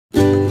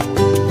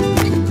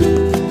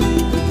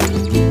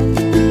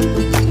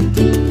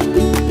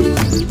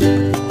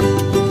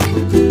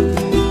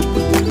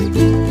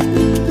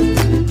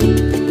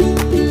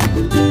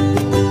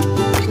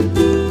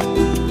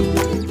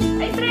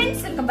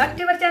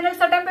channel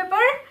Salt and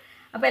Pepper.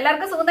 അപ്പോൾ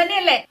എല്ലാവർക്കും സുഖം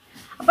തന്നെയല്ലേ?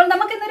 അപ്പോൾ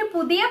നമുക്ക് ഇന്നൊരു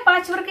പുതിയ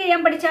പാച്ച് വർക്ക്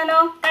ചെയ്യാൻ പഠിച്ചാലോ?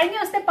 കഴിഞ്ഞ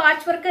ദിവസത്തെ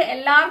പാച്ച് വർക്ക്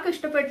എല്ലാവർക്കും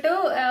ഇഷ്ടപ്പെട്ടു.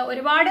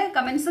 ഒരുപാട്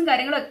കമന്റ്സും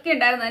കാര്യങ്ങളും ഒക്കെ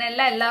ഉണ്ടായിരുന്നു.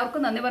 അതിനെല്ലാം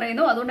എല്ലാവർക്കും നന്ദി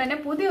പറയുന്നു. അതുകൊണ്ട് തന്നെ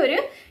പുതിയൊരു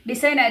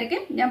ഡിസൈൻ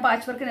ആയിരിക്കും ഞാൻ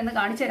പാച്ച് വർക്കിൽ നിന്ന്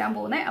കാണിച്ചു തരാൻ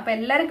പോകുന്നത്. അപ്പോൾ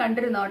എല്ലാവരും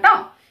കണ്ടിരുന്നോ കേട്ടോ.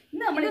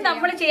 ഇന്ന്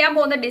നമ്മൾ ചെയ്യാൻ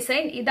പോകുന്ന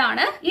ഡിസൈൻ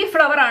ഇതാണ്. ഈ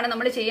ഫ്ലവർ ആണ്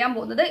നമ്മൾ ചെയ്യാൻ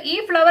പോകുന്നത്. ഈ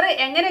ഫ്ലവർ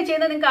എങ്ങനെ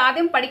ചെയ്യുന്നത് നിങ്ങൾക്ക്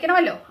ആദ്യം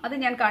പഠിക്കണമല്ലോ. അത്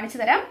ഞാൻ കാണിച്ചു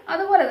തരാം.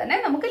 അതുപോലെ തന്നെ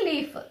നമുക്ക്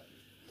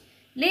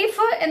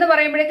ലീഫ് എന്ന്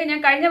പറയുമ്പോഴേക്കും ഞാൻ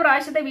കഴിഞ്ഞ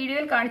പ്രാവശ്യത്തെ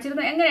വീഡിയോയിൽ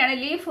കാണിച്ചിരുന്നു എങ്ങനെയാണ്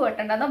ലീഫ്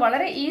വെട്ടേണ്ടത്.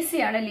 വളരെ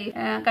ഈസിയാണ് ലീഫ്.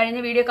 കഴിഞ്ഞ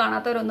വീഡിയോ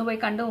കാണാത്തവരൊന്ന് പോയി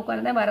കണ്ടു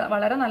നോക്കുവാണെങ്കിൽ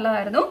വളരെ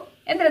നല്ലതായിരുന്നു.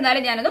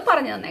 എന്നിരുന്നാലും ഞാനൊന്ന്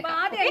പറഞ്ഞു തന്നേക്കാം.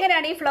 ആദ്യം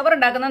എങ്ങനെയാണ് ഈ ഫ്ലവർ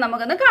ഉണ്ടാക്കുന്നത്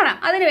നമുക്കൊന്ന് കാണാം.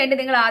 അതിനുവേണ്ടി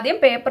നിങ്ങൾ ആദ്യം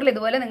പേപ്പറിൽ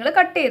ഇതുപോലെ നിങ്ങൾ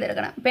കട്ട്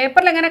ചെയ്തെടുക്കണം.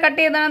 പേപ്പറിൽ എങ്ങനെ കട്ട്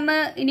ചെയ്തതെന്ന്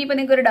ഇനിയിപ്പോൾ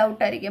നിങ്ങൾക്ക് ഒരു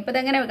ഡൗട്ട് ആയിരിക്കും. അപ്പോൾ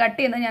ഇതെങ്ങനെ കട്ട്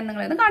ചെയ്യുന്നത് ഞാൻ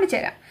നിങ്ങളൊന്ന് കാണിച്ചു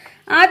തരാം.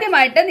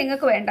 ആദ്യമായിട്ട്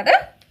നിങ്ങൾക്ക് വേണ്ടത്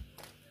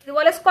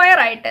ഇതുപോലെ സ്ക്വയർ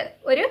ആയിട്ട്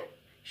ഒരു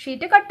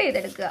ഷീറ്റ് കട്ട്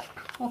ചെയ്തെടുക്കുക.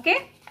 ഓക്കെ,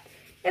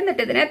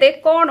 എന്നിട്ട് ഇതിനകത്ത്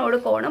കോണോട്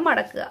കോണ്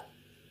മടക്കുക.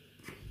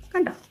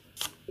 കണ്ടോ,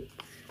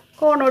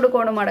 കോണോട്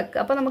കോണ് മടക്കുക.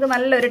 അപ്പോൾ നമുക്ക്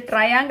നല്ലൊരു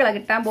ട്രയാങ്കിളാണ്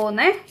കിട്ടാൻ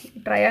പോകുന്നത്.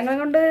 ട്രയാങ്കിൾ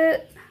കൊണ്ട്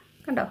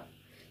കണ്ടോ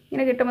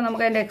ഇങ്ങനെ കിട്ടുമ്പോൾ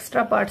നമുക്ക് അതിൻ്റെ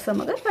എക്സ്ട്രാ പാർട്സ്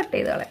നമുക്ക് കട്ട്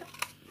ചെയ്ത് കളയാം.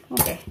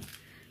 ഓക്കെ,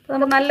 അപ്പോൾ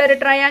നമുക്ക് നല്ലൊരു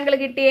ട്രയാങ്കിൾ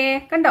കിട്ടിയേ.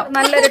 കണ്ടോ,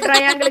 നല്ലൊരു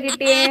ട്രയാങ്കിൾ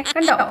കിട്ടിയേ.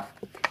 കണ്ടോ,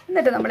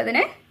 എന്നിട്ട്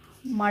നമ്മളിതിനെ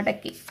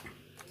മടക്കി.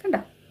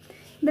 കണ്ടോ,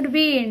 എന്നിട്ട്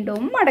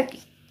വീണ്ടും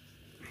മടക്കി.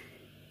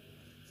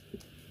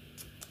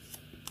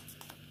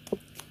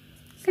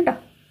 കണ്ടോ,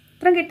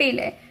 ഇത്രയും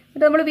കിട്ടിയില്ലേ?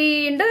 എന്നിട്ട് നമ്മൾ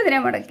വീണ്ടും ഇതിനെ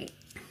മടക്കി.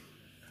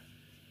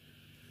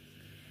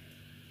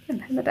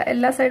 എന്നിട്ട്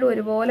എല്ലാ സൈഡും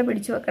ഒരുപോലെ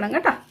പിടിച്ചു വെക്കണം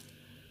കേട്ടോ.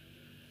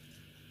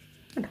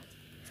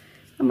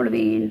 നമ്മൾ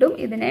വീണ്ടും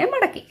ഇതിനെ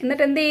മടക്കി.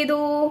 എന്നിട്ട് എന്ത് ചെയ്തു?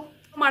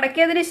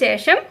 മടക്കിയതിന്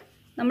ശേഷം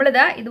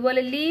നമ്മളിതാ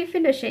ഇതുപോലെ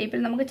ലീഫിൻ്റെ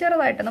ഷേപ്പിൽ നമുക്ക്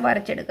ചെറുതായിട്ടൊന്ന്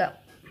വരച്ചെടുക്കാം.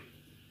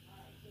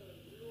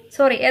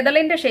 സോറി,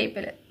 എതളിൻ്റെ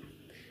ഷേപ്പിൽ.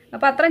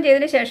 അപ്പോൾ അത്രയും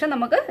ചെയ്തതിന് ശേഷം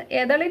നമുക്ക്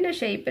എതളിൻ്റെ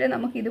ഷേപ്പിൽ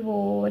നമുക്ക്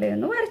ഇതുപോലെ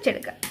ഒന്ന്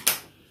വരച്ചെടുക്കാം.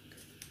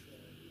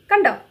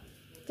 കണ്ടോ,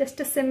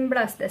 ജസ്റ്റ് സിമ്പിൾ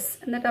ആസ് ദിസ്.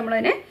 എന്നിട്ട്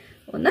നമ്മളതിനെ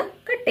ഒന്ന്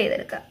കട്ട്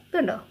ചെയ്തെടുക്കാം.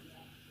 കണ്ടോ,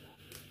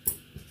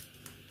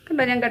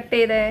 കണ്ടോ ഞാൻ കട്ട്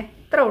ചെയ്തേ,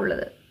 ഇത്ര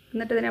ഉള്ളത്.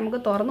 എന്നിട്ട് ഇതിനെ നമുക്ക്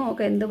തുറന്നു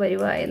നോക്കാം എന്ത്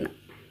വരുവായെന്ന്.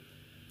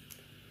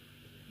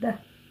 ഇതാ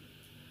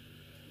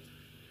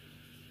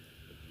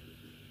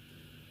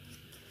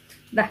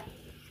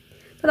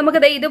അപ്പോൾ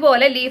നമുക്കിത്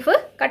ഇതുപോലെ ലീഫ്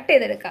കട്ട്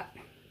ചെയ്തെടുക്കാം.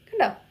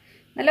 കണ്ടോ,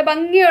 നല്ല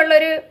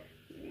ഭംഗിയുള്ളൊരു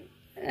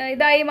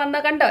ഇതായി വന്ന.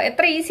 കണ്ടോ,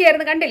 എത്ര ഈസി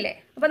ആയിരുന്നു, കണ്ടില്ലേ?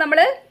 അപ്പോൾ നമ്മൾ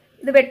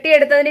ഇത്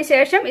വെട്ടിയെടുത്തതിന്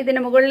ശേഷം ഇതിന്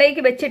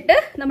മുകളിലേക്ക് വെച്ചിട്ട്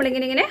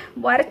നമ്മളിങ്ങനെ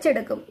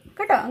വരച്ചെടുക്കും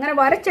കേട്ടോ. അങ്ങനെ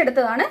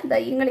വരച്ചെടുത്തതാണ്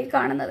നിങ്ങൾ ഈ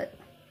കാണുന്നത്.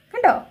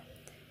 കണ്ടോ,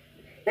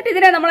 എന്നിട്ട്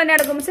ഇതിനെ നമ്മൾ തന്നെ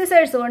എടുക്കും.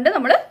 സിസേഴ്സ് കൊണ്ട്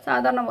നമ്മൾ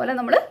സാധാരണ പോലെ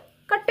നമ്മൾ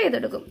കട്ട്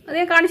ചെയ്തെടുക്കും. അത്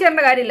ഞാൻ കാണിച്ചു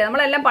തരേണ്ട കാര്യമില്ല,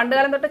 നമ്മളെല്ലാം പണ്ട്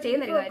കാലം തൊട്ട്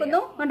ചെയ്യുന്ന വെക്കുന്നു.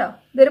 കണ്ടോ,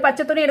 ഇതൊരു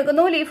പച്ചത്തുണി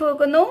എടുക്കുന്നു, ലീഫ്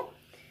വെക്കുന്നു,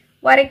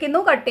 വരയ്ക്കുന്നു,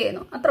 കട്ട്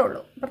ചെയ്യുന്നു, അത്രേ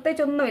ഉള്ളൂ.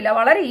 പ്രത്യേകിച്ച് ഒന്നുമില്ല,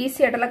 വളരെ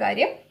ഈസി ആയിട്ടുള്ള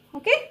കാര്യം.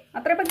 ഓക്കെ,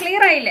 അത്ര ഇപ്പം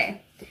ക്ലിയർ ആയില്ലേ?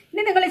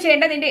 ഇനി നിങ്ങൾ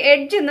ചെയ്യേണ്ടത് ഇതിൻ്റെ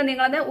എഡ്ജ് ഒന്ന്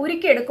നിങ്ങളത്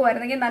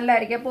ഉരുക്കിയെടുക്കുമായിരുന്നെങ്കിൽ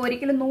നല്ലതായിരിക്കും. അപ്പോൾ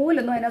ഒരിക്കലും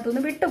നൂലൊന്നും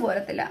അതിനകത്തൊന്നും വിട്ടു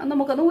പോരത്തില്ല. അത്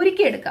നമുക്കൊന്ന്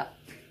ഉരുക്കിയെടുക്കാം.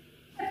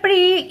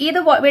 എപ്പോഴും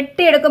ഇത്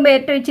വെട്ടിയെടുക്കുമ്പോൾ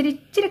ഏറ്റവും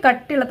ഇച്ചിരി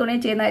കട്ടിയുള്ള തുണി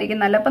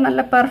ചെയ്യുന്നതായിരിക്കും നല്ല. അപ്പം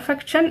നല്ല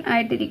പെർഫെക്ഷൻ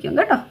ആയിട്ടിരിക്കും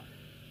കേട്ടോ.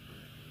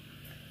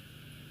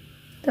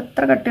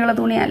 എത്ര കട്ടിയുള്ള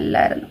തുണി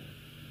അല്ലായിരുന്നു.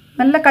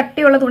 നല്ല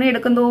കട്ടിയുള്ള തുണി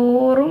എടുക്കും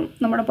തോറും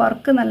നമ്മുടെ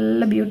വർക്ക്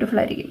നല്ല ബ്യൂട്ടിഫുൾ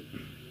ആയിരിക്കും.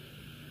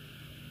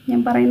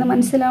 ഞാൻ പറയുന്നത്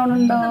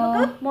മനസ്സിലാവണുണ്ടോ?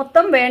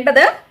 മൊത്തം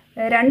വേണ്ടത്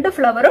 2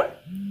 ഫ്ലവറും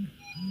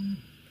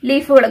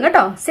ലീഫുകളും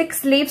കേട്ടോ.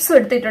 6 ലീവ്സും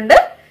എടുത്തിട്ടുണ്ട്.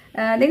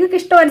 നിങ്ങൾക്ക്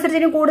ഇഷ്ടം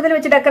അനുസരിച്ച് ഇനി കൂടുതൽ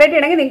വെച്ച് ഡെക്കറേറ്റ്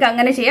ചെയ്യണമെങ്കിൽ നിങ്ങൾക്ക്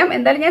അങ്ങനെ ചെയ്യാം.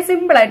 എന്തായാലും ഞാൻ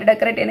സിമ്പിൾ ആയിട്ട്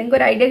ഡെക്കറേറ്റ് ചെയ്യാം. നിങ്ങൾക്ക്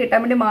ഒരു ഐഡിയ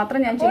കിട്ടാൻ വേണ്ടി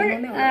മാത്രം ഞാൻ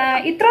ചെയ്യുന്നു.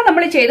 ഇത്ര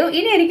നമ്മൾ ചെയ്തു.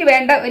 ഇനി എനിക്ക്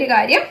വേണ്ട ഒരു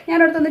കാര്യം, ഞാൻ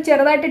അടുത്തൊന്ന്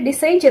ചെറുതായിട്ട്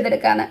ഡിസൈൻ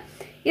ചെയ്തെടുക്കാന്ന്.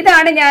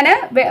 ഇതാണ്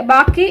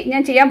ബാക്കി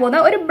ഞാൻ ചെയ്യാൻ പോകുന്ന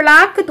ഒരു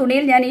ബ്ലാക്ക്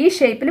തുണിയിൽ ഞാൻ ഈ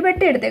ഷേപ്പിൽ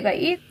വെട്ടിയെടുത്തേക്കാം.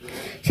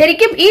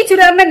 ശരിക്കും ഈ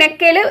ചുരിദാറിന്റെ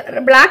നെക്കയിൽ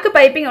ബ്ലാക്ക്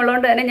പൈപ്പിംഗ്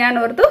ഉള്ളതുകൊണ്ട് തന്നെ ഞാൻ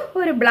ഓർത്തു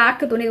ഒരു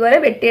ബ്ലാക്ക് തുണി ഇതുപോലെ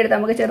വെട്ടിയെടുത്ത്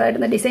നമുക്ക്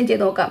ചെറുതായിട്ടൊന്ന് ഡിസൈൻ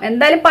ചെയ്ത് നോക്കാം.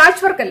 എന്തായാലും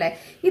പാച്ച് വർക്ക് അല്ലേ,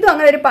 ഇതും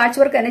അങ്ങനെ ഒരു പാച്ച്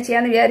വർക്ക് തന്നെ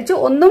ചെയ്യാന്ന് വിചാരിച്ചു.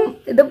 ഒന്നും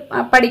ഇത്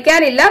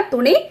പഠിക്കാനില്ല.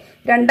 തുണി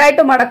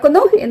 2ആയിട്ട്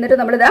മടക്കുന്നു. എന്നിട്ട്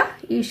നമ്മളിതാ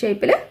ഈ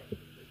ഷേപ്പിൽ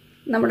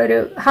നമ്മളൊരു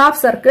ഹാഫ്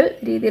സർക്കിൾ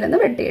രീതിയിലൊന്ന്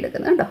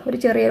വെട്ടിയെടുക്കുന്നു കേട്ടോ. ഒരു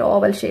ചെറിയൊരു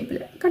ഓവൽ ഷേപ്പിൽ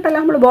കണ്ടല്ലോ,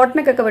 നമ്മൾ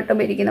ബോട്ടനൊക്കെ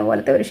വെട്ടുമ്പോൾ ഇരിക്കുന്ന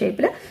പോലത്തെ ഒരു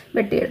ഷേപ്പിൽ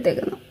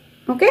വെട്ടിയെടുത്തേക്കുന്നു.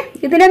 ഓക്കെ,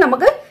 ഇതിനെ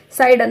നമുക്ക്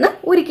സൈഡ് ഒന്ന്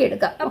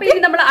ഉരുക്കിയെടുക്കാം. അപ്പൊ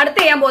ഇനി നമ്മൾ അടുത്ത്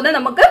ചെയ്യാൻ പോകുന്നത്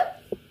നമുക്ക്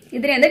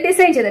ഇതിനെ ഒന്ന്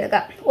ഡിസൈൻ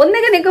ചെയ്തെടുക്കാം.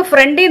 ഒന്നുകിൽ നിങ്ങൾക്ക്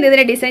ഫ്രണ്ടിൽ നിന്ന്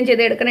ഇതിനെ ഡിസൈൻ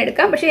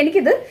ചെയ്തെടുക്കാം. പക്ഷെ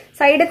എനിക്കിത്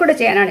സൈഡിൽ കൂടെ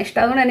ചെയ്യാനാണ് ഇഷ്ടം.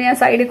 അതുകൊണ്ട് തന്നെ ഞാൻ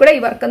സൈഡിൽ കൂടെ ഈ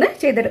വർക്ക് ഒന്ന്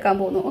ചെയ്തെടുക്കാൻ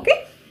പോകുന്നു. ഓക്കെ,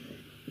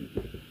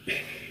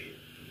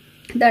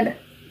 ഇതാണ്ട്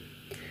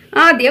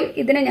ആദ്യം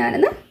ഇതിനെ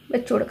ഞാനൊന്ന്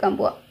വെച്ചു കൊടുക്കാൻ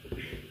പോവാം.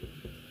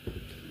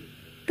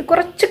 ഇത്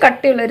കുറച്ച്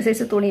കട്ടിയുള്ള ഒരു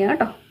സൈസ് തുണിയാണ്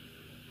കേട്ടോ.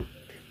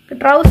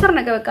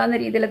 ട്രൗസറിനൊക്കെ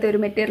വെക്കാവുന്ന രീതിയിലത്തെ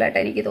ഒരു മെറ്റീരിയലായിട്ട്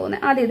എനിക്ക്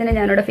തോന്നുന്നത്. ആദ്യം ഇതിനെ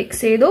ഞാനിവിടെ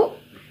ഫിക്സ് ചെയ്തു.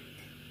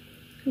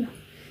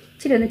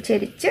 ഇച്ചിരി ഒന്ന്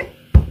ചെരിച്ച്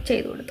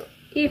ചെയ്ത് കൊടുത്തു.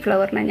 ഈ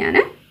ഫ്ലവറിനെ ഞാൻ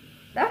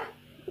ഇതാ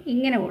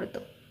ഇങ്ങനെ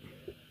കൊടുത്തു.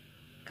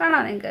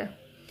 കാണാം നിങ്ങൾക്ക്?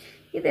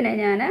 ഇതിനെ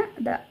ഞാൻ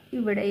ഇതാ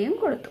ഇവിടെയും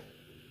കൊടുത്തു.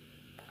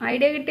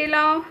 ഐഡിയ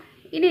കിട്ടിയല്ലോ?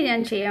 ഇനി ഞാൻ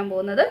ചെയ്യാൻ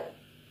പോകുന്നത്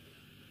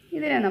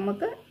ഇതിനെ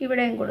നമുക്ക്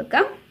ഇവിടെയും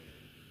കൊടുക്കാം.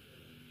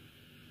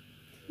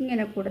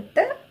 ഇങ്ങനെ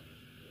കൊടുത്ത്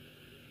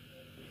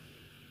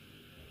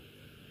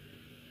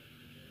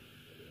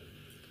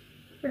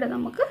ഇവിടെ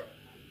നമുക്ക്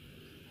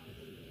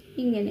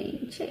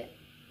ഇങ്ങനെയും ചെയ്യാം.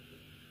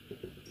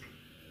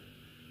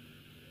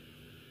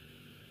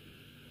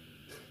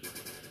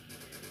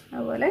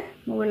 ഇതുപോലെ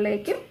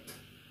മുകളിലേക്കും.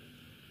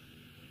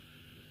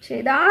 പക്ഷെ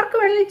ഇതാർക്ക്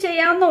വേണമെങ്കിലും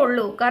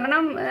ചെയ്യാവുന്നുള്ളൂ.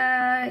 കാരണം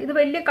ഇത്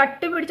വലിയ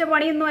കട്ടി പിടിച്ച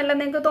പണിയൊന്നും അല്ല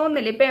നിങ്ങൾക്ക്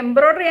തോന്നുന്നില്ല. ഇപ്പൊ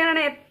എംബ്രോയിഡറി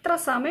ചെയ്യാനാണ് എത്ര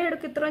സമയം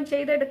എടുക്കും ഇത്രയും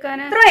ചെയ്തെടുക്കാൻ.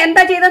 ഇത്ര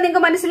എന്താ ചെയ്താൽ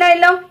നിങ്ങൾക്ക്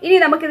മനസ്സിലായല്ലോ. ഇനി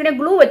നമുക്ക് ഇതിനെ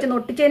ഗ്ലൂ വെച്ച്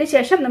ഒട്ടിച്ചതിന്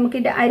ശേഷം നമുക്ക്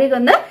ഇതിന്റെ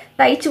അരികൊന്ന്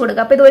തയ്ച്ചു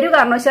കൊടുക്കാം. അപ്പൊ ഇത് ഒരു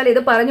കാരണവശാലും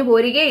ഇത് പറഞ്ഞു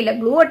പോരുകയില്ല.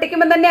 ഗ്ലൂ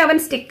ഒട്ടിക്കുമ്പോൾ തന്നെ അവൻ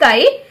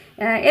സ്റ്റിക്കായി.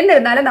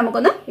 എന്നിരുന്നാലും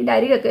നമുക്കൊന്ന് ഇതിന്റെ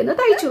അരികൊക്കെ ഒന്ന്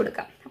തയ്ച്ചു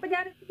കൊടുക്കാം. അപ്പൊ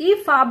ഞാൻ ഈ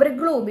ഫാബ്രിക്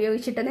ഗ്ലൂ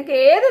ഉപയോഗിച്ചിട്ട് നിങ്ങൾക്ക്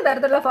ഏത്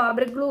തരത്തിലുള്ള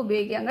ഫാബ്രിക് ഗ്ലൂ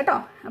ഉപയോഗിക്കാം കേട്ടോ.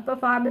 അപ്പൊ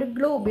ഫാബ്രിക്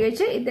ഗ്ലൂ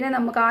ഉപയോഗിച്ച് ഇതിനെ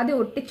നമുക്ക് ആദ്യം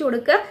ഒട്ടിച്ചു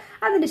കൊടുക്കുക.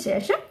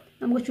 അതിനുശേഷം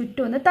നമുക്ക്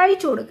ചുറ്റും ഒന്ന്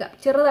തയ്ച്ചു കൊടുക്കാം.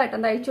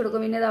 ചെറുതായിട്ടൊന്ന് തയ്ച്ചു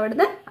കൊടുക്കും. പിന്നെ ഇത്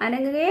അവിടുന്ന്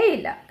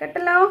അനങ്ങുകയില്ല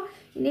കേട്ടല്ലോ.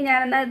 ഇനി ഞാൻ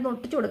എന്നാൽ ഇതൊന്ന്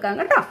ഒട്ടിച്ചു കൊടുക്കാം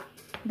കേട്ടോ.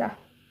 ഇതാ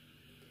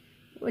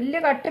വലിയ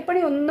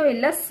കട്ടിപ്പണി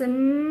ഒന്നുമില്ല.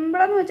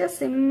 സിമ്പിളെന്ന് വെച്ചാൽ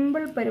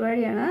സിമ്പിൾ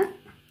പരിപാടിയാണ്.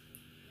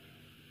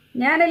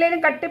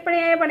 ഞാനല്ലെങ്കിലും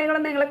കട്ടിപ്പണിയായ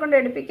പണികളൊന്നും നിങ്ങളെ കൊണ്ട്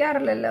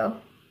എടുപ്പിക്കാറില്ലല്ലോ,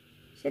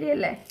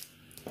 ശരിയല്ലേ?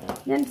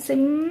 ഞാൻ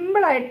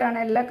സിമ്പിളായിട്ടാണ്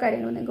എല്ലാ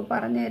കാര്യങ്ങളും നിങ്ങൾക്ക്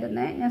പറഞ്ഞു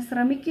തരുന്നത്. ഞാൻ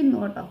ശ്രമിക്കുന്നു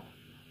കേട്ടോ.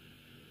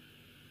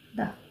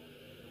 ഇതാ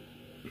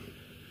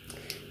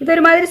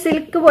ഇതൊരുമാതിരി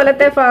സിൽക്ക്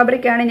പോലത്തെ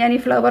ഫാബ്രിക്കാണ്. ഞാൻ ഈ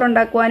ഫ്ലവർ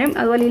ഉണ്ടാക്കുവാനും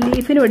അതുപോലെ ഈ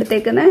ലീഫിനും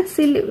എടുത്തേക്കുന്നത്.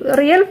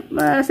 റിയൽ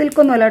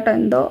സിൽക്കൊന്നുമല്ല കേട്ടോ,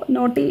 എന്തോ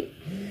നോട്ടി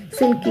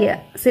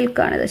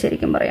സിൽക്കാണിത്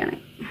ശരിക്കും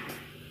പറയുകയാണെങ്കിൽ.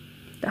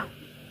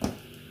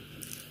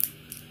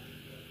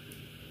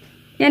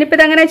 ഞാനിപ്പോൾ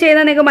ഇതെങ്ങനെ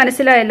ചെയ്യുന്നത് നിങ്ങൾക്ക്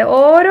മനസ്സിലായല്ലോ.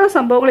 ഓരോ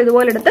സംഭവങ്ങളും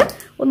ഇതുപോലെ എടുത്ത്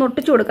ഒന്ന്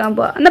ഒട്ടിച്ചു കൊടുക്കാൻ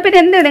പോവാം. എന്നാൽ പിന്നെ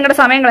എന്ത് നിങ്ങളുടെ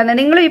സമയം കളയുന്നത്?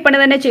 നിങ്ങൾ ഈ പണി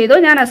തന്നെ ചെയ്തോ.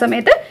 ഞാൻ ആ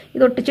സമയത്ത്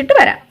ഇത് ഒട്ടിച്ചിട്ട്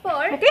വരാം.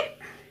 ഓക്കെ,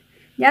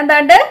 ഞാൻ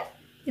താണ്ട്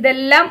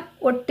ഇതെല്ലാം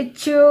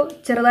ഒട്ടിച്ചു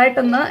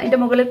ചെറുതായിട്ടൊന്ന് ഇതിന്റെ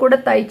മുകളിൽ കൂടെ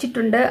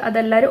തയ്ച്ചിട്ടുണ്ട്.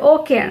 അതെല്ലാവരും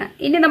ഓക്കെയാണ്.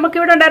 ഇനി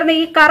നമുക്കിവിടെ ഉണ്ടായിരുന്ന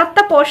ഈ കറുത്ത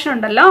പോർഷൻ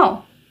ഉണ്ടല്ലോ,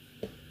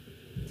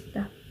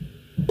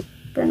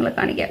 ഇപ്പൊ നിങ്ങളെ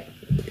കാണിക്കാം.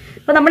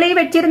 അപ്പൊ നമ്മൾ ഈ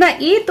വെച്ചിരുന്ന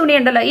ഈ തുണി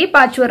ഉണ്ടല്ലോ, ഈ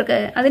പാച്ച് വർക്ക്,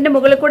 അതിന്റെ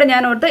മുകളിൽ കൂടെ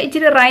ഞാൻ ഓർത്ത്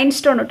ഇച്ചിരി റൈൻ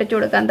സ്റ്റോൺ ഒട്ടിച്ചു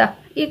കൊടുക്കാം. എന്താ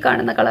ഈ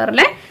കാണുന്ന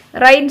കളറിലെ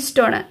റൈൻ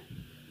സ്റ്റോണ്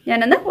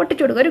ഞാനൊന്ന്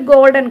ഒട്ടിച്ചു കൊടുക്കുക, ഒരു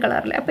ഗോൾഡൻ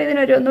കളറിൽ. അപ്പൊ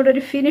ഇതിനൊരു ഒന്നുകൂടെ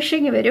ഒരു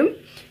ഫിനിഷിങ് വരും,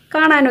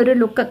 കാണാനൊരു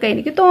ലുക്കൊക്കെ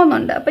എനിക്ക്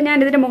തോന്നുന്നുണ്ട്. അപ്പൊ ഞാൻ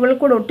ഇതിന്റെ മുകളിൽ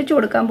കൂടെ ഒട്ടിച്ചു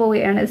കൊടുക്കാൻ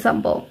പോവുകയാണ് ഈ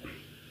സംഭവം.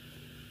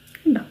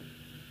 ഉണ്ടോ?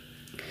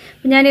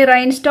 ഞാൻ ഈ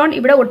റൈൻ സ്റ്റോൺ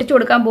ഇവിടെ ഒട്ടിച്ചു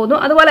കൊടുക്കാൻ പോകുന്നു.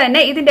 അതുപോലെ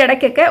തന്നെ ഇതിന്റെ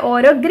ഇടയ്ക്കൊക്കെ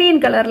ഓരോ ഗ്രീൻ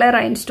കളറിലെ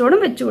റൈൻ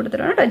സ്റ്റോണും വെച്ച്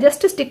കൊടുത്തിട്ടുണ്ട് കേട്ടോ.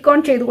 ജസ്റ്റ് സ്റ്റിക്ക്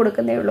ഓൺ ചെയ്ത്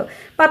കൊടുക്കുന്നേ ഉള്ളൂ.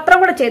 പത്രം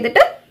കൂടെ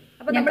ചെയ്തിട്ട്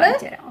അപ്പൊ നമ്മള്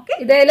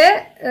ഇതില്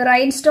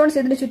റൈൻ സ്റ്റോൺസ്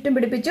ഇതിന് ചുറ്റും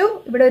പിടിപ്പിച്ചു.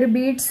 ഇവിടെ ഒരു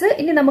ബീഡ്സ്,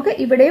 ഇനി നമുക്ക്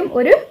ഇവിടെയും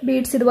ഒരു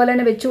ബീഡ്സ് ഇതുപോലെ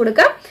തന്നെ വെച്ചു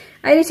കൊടുക്കാം.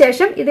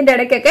 അതിനുശേഷം ഇതിന്റെ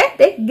ഇടയ്ക്കൊക്കെ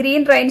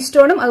ഗ്രീൻ റൈൻ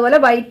സ്റ്റോണും അതുപോലെ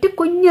വൈറ്റ്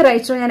കുഞ്ഞ് റൈൻ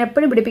സ്റ്റോൺ, ഞാൻ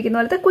എപ്പോഴും പിടിപ്പിക്കുന്ന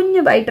പോലത്തെ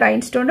കുഞ്ഞ് വൈറ്റ്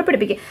റൈൻ സ്റ്റോൺ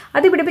പിടിപ്പിക്കും.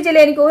 അത്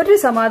പിടിപ്പിച്ചാലേ എനിക്ക് ഒരു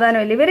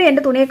സമാധാനമില്ല. ഇവരെ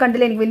എന്റെ തുണിയെ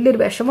കണ്ടില്ല എനിക്ക്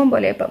വലിയൊരു വിഷമം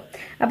പോലെ ഇപ്പം.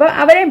 അപ്പൊ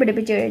അവരെയും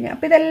പിടിപ്പിച്ചു കഴിഞ്ഞു.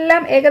 അപ്പൊ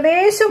ഇതെല്ലാം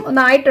ഏകദേശം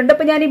ഒന്നായിട്ടുണ്ട്.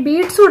 അപ്പൊ ഞാൻ ഈ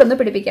ബീഡ്സ് കൂടെ ഒന്ന്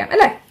പിടിപ്പിക്കാം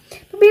അല്ലെ.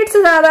 ബീഡ്സ്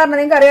സാധാരണ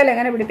നിങ്ങൾക്ക് അറിയാലോ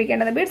എങ്ങനെ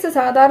പിടിപ്പിക്കേണ്ടത്. ബീഡ്സ്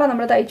സാധാരണ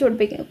നമ്മൾ തയ്ച്ചു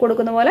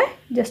കൊടുക്കുന്ന പോലെ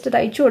ജസ്റ്റ്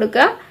തയ്ച്ചു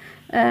കൊടുക്കുക.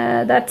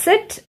 That's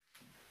it.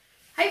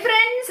 ഹൈ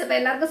ഫ്രണ്ട്സ്, അപ്പൊ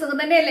എല്ലാവർക്കും സുഖം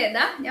തന്നെയല്ലേ?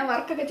 എന്താ ഞാൻ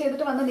വർക്കൊക്കെ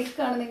ചെയ്തിട്ട് വന്ന്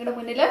നിൽക്കുകയാണ് നിങ്ങളുടെ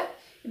മുന്നിൽ.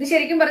 ഇത്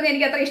ശരിക്കും പറഞ്ഞാൽ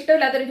എനിക്ക് അത്ര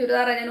ഇഷ്ടമില്ലാത്തൊരു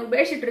ചുരിദാറാണ്. ഞാൻ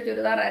ഉപേക്ഷിച്ചിട്ടൊരു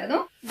ചുരിദാറായിരുന്നു.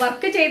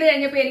 വർക്ക് ചെയ്ത്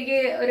കഴിഞ്ഞപ്പോൾ എനിക്ക്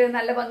ഒരു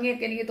നല്ല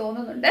ഭംഗിയൊക്കെ എനിക്ക്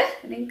തോന്നുന്നുണ്ട്.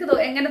 നിങ്ങൾക്ക്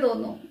എങ്ങനെ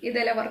തോന്നുന്നു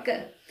ഇതിലെ വർക്ക്?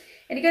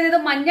 എനിക്കത് ഇത്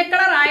മഞ്ഞ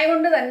കളർ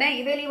ആയതുകൊണ്ട് തന്നെ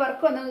ഇതിൽ ഈ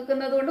വർക്ക് വന്ന്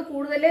നിൽക്കുന്നത് കൊണ്ട്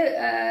കൂടുതൽ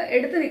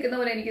എടുത്ത് നിൽക്കുന്ന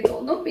പോലെ എനിക്ക്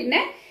തോന്നും.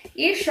 പിന്നെ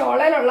ഈ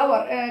ഷോളിലുള്ള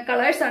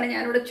കളേഴ്സാണ്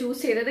ഞാനിവിടെ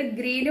ചൂസ് ചെയ്തത്.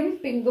 ഗ്രീനും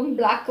പിങ്കും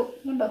ബ്ലാക്കും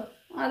ഉണ്ടോ,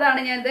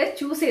 അതാണ് ഞാനിത്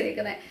ചൂസ്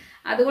ചെയ്തിരിക്കുന്നത്.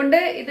 അതുകൊണ്ട്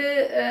ഇത്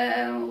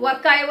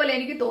വർക്കായ പോലെ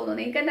എനിക്ക് തോന്നുന്നു.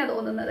 നിങ്ങൾക്ക് എന്നാ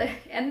തോന്നുന്നത്?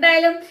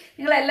 എന്തായാലും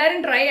നിങ്ങൾ എല്ലാവരും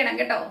ട്രൈ ചെയ്യണം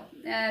കേട്ടോ.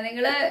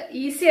 നിങ്ങൾ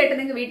ഈസി ആയിട്ട്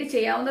നിങ്ങൾക്ക് വീട്ടിൽ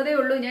ചെയ്യാവുന്നതേ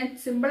ഉള്ളൂ. ഞാൻ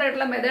സിമ്പിൾ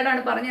ആയിട്ടുള്ള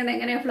മെത്തേഡാണ് പറഞ്ഞത്,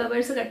 എങ്ങനെയാണ്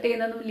ഫ്ലവേഴ്സ് കട്ട്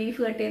ചെയ്യുന്നതും ലീഫ്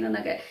കട്ട്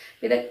ചെയ്യുന്നതെന്നൊക്കെ.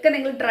 ഇതൊക്കെ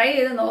നിങ്ങൾ ട്രൈ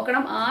ചെയ്ത്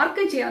നോക്കണം.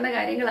 ആർക്കും ചെയ്യാവുന്ന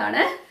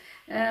കാര്യങ്ങളാണ്,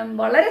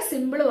 വളരെ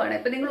സിമ്പിളുമാണ്.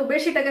 ഇപ്പം നിങ്ങൾ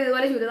ഉപേക്ഷിച്ചിട്ടൊക്കെ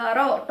ഇതുപോലെ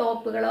ചുരിദാറോ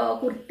ടോപ്പുകളോ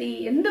കുർത്തി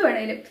എന്ത്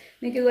വേണേലും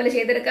നിങ്ങൾക്ക് ഇതുപോലെ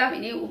ചെയ്തെടുക്കാം.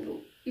 ഇനി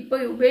ഇപ്പോൾ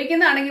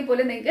ഉപയോഗിക്കുന്നതാണെങ്കിൽ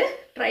പോലും നിങ്ങൾക്ക്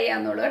ട്രൈ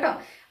ചെയ്യാവുന്നുള്ളൂ കേട്ടോ.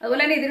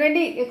 അതുപോലെ തന്നെ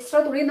ഇതിനുവേണ്ടി എക്സ്ട്രാ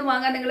തുണിയൊന്നും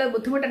വാങ്ങാൻ നിങ്ങൾ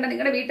ബുദ്ധിമുട്ടുണ്ട്.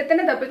 നിങ്ങളുടെ വീട്ടിൽ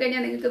തന്നെ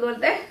തപ്പിക്കഴിഞ്ഞാൽ നിങ്ങൾക്ക്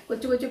ഇതുപോലത്തെ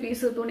കൊച്ചു കൊച്ചു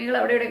പീസ് തുണികൾ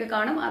അവിടെ ഇവിടെയൊക്കെ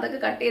കാണും. അതൊക്കെ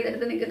കട്ട്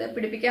ചെയ്തെടുത്ത് നിങ്ങൾക്ക്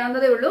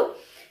പിടിപ്പിക്കാവുന്നതേ ഉള്ളൂ.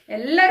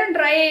 എല്ലാവരും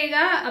ട്രൈ ചെയ്യുക.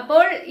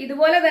 അപ്പോൾ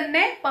ഇതുപോലെ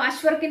തന്നെ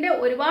പാച്ച് വർക്കിന്റെ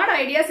ഒരുപാട്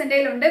ഐഡിയാസ് എൻ്റെ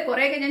കയ്യിലുണ്ട്.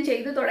 കുറേയൊക്കെ ഞാൻ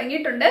ചെയ്തു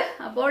തുടങ്ങിയിട്ടുണ്ട്.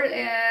 അപ്പോൾ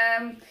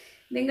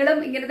നിങ്ങളും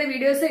ഇങ്ങനത്തെ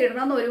വീഡിയോസ്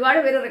ഇടണമെന്ന്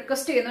ഒരുപാട് പേര്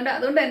റിക്വസ്റ്റ് ചെയ്യുന്നുണ്ട്.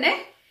 അതുകൊണ്ട് തന്നെ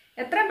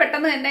എത്രയും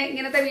പെട്ടെന്ന് തന്നെ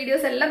ഇങ്ങനത്തെ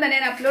വീഡിയോസ് എല്ലാം തന്നെ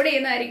ഞാൻ അപ്ലോഡ്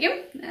ചെയ്യുന്നതായിരിക്കും.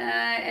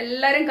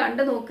 എല്ലാവരും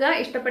കണ്ടു നോക്കുക.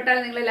 ഇഷ്ടപ്പെട്ടാൽ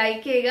നിങ്ങൾ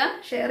ലൈക്ക് ചെയ്യുക,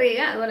 ഷെയർ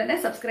ചെയ്യുക, അതുപോലെ തന്നെ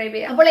സബ്സ്ക്രൈബ്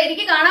ചെയ്യുക. അപ്പോൾ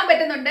എനിക്ക് കാണാൻ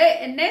പറ്റുന്നുണ്ട്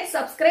എന്നെ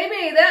സബ്സ്ക്രൈബ്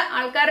ചെയ്ത്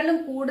ആൾക്കാരിലും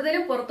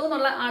കൂടുതലും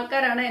പുറത്തുനിന്നുള്ള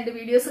ആൾക്കാരാണ് എന്റെ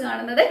വീഡിയോസ്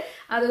കാണുന്നത്.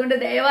 അതുകൊണ്ട്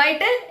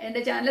ദയവായിട്ട്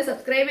എന്റെ ചാനൽ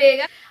സബ്സ്ക്രൈബ്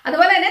ചെയ്യുക.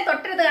 അതുപോലെ തന്നെ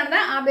തൊട്ടടുത്ത് കാണുന്ന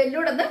ആ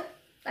ബെല്ലൂടൊന്ന്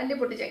തല്ലി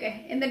പൊട്ടിച്ചേക്കെ.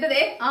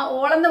 എന്നിട്ട് ആ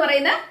ഓൾ എന്ന്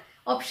പറയുന്ന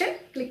ഓപ്ഷൻ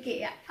ക്ലിക്ക്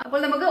ചെയ്യുക. അപ്പോൾ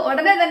നമുക്ക്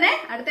ഉടനെ തന്നെ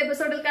അടുത്ത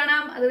എപ്പിസോഡിൽ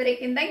കാണാം.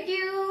 അതുവരേക്കും താങ്ക്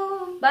യു,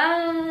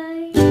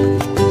 ബൈ.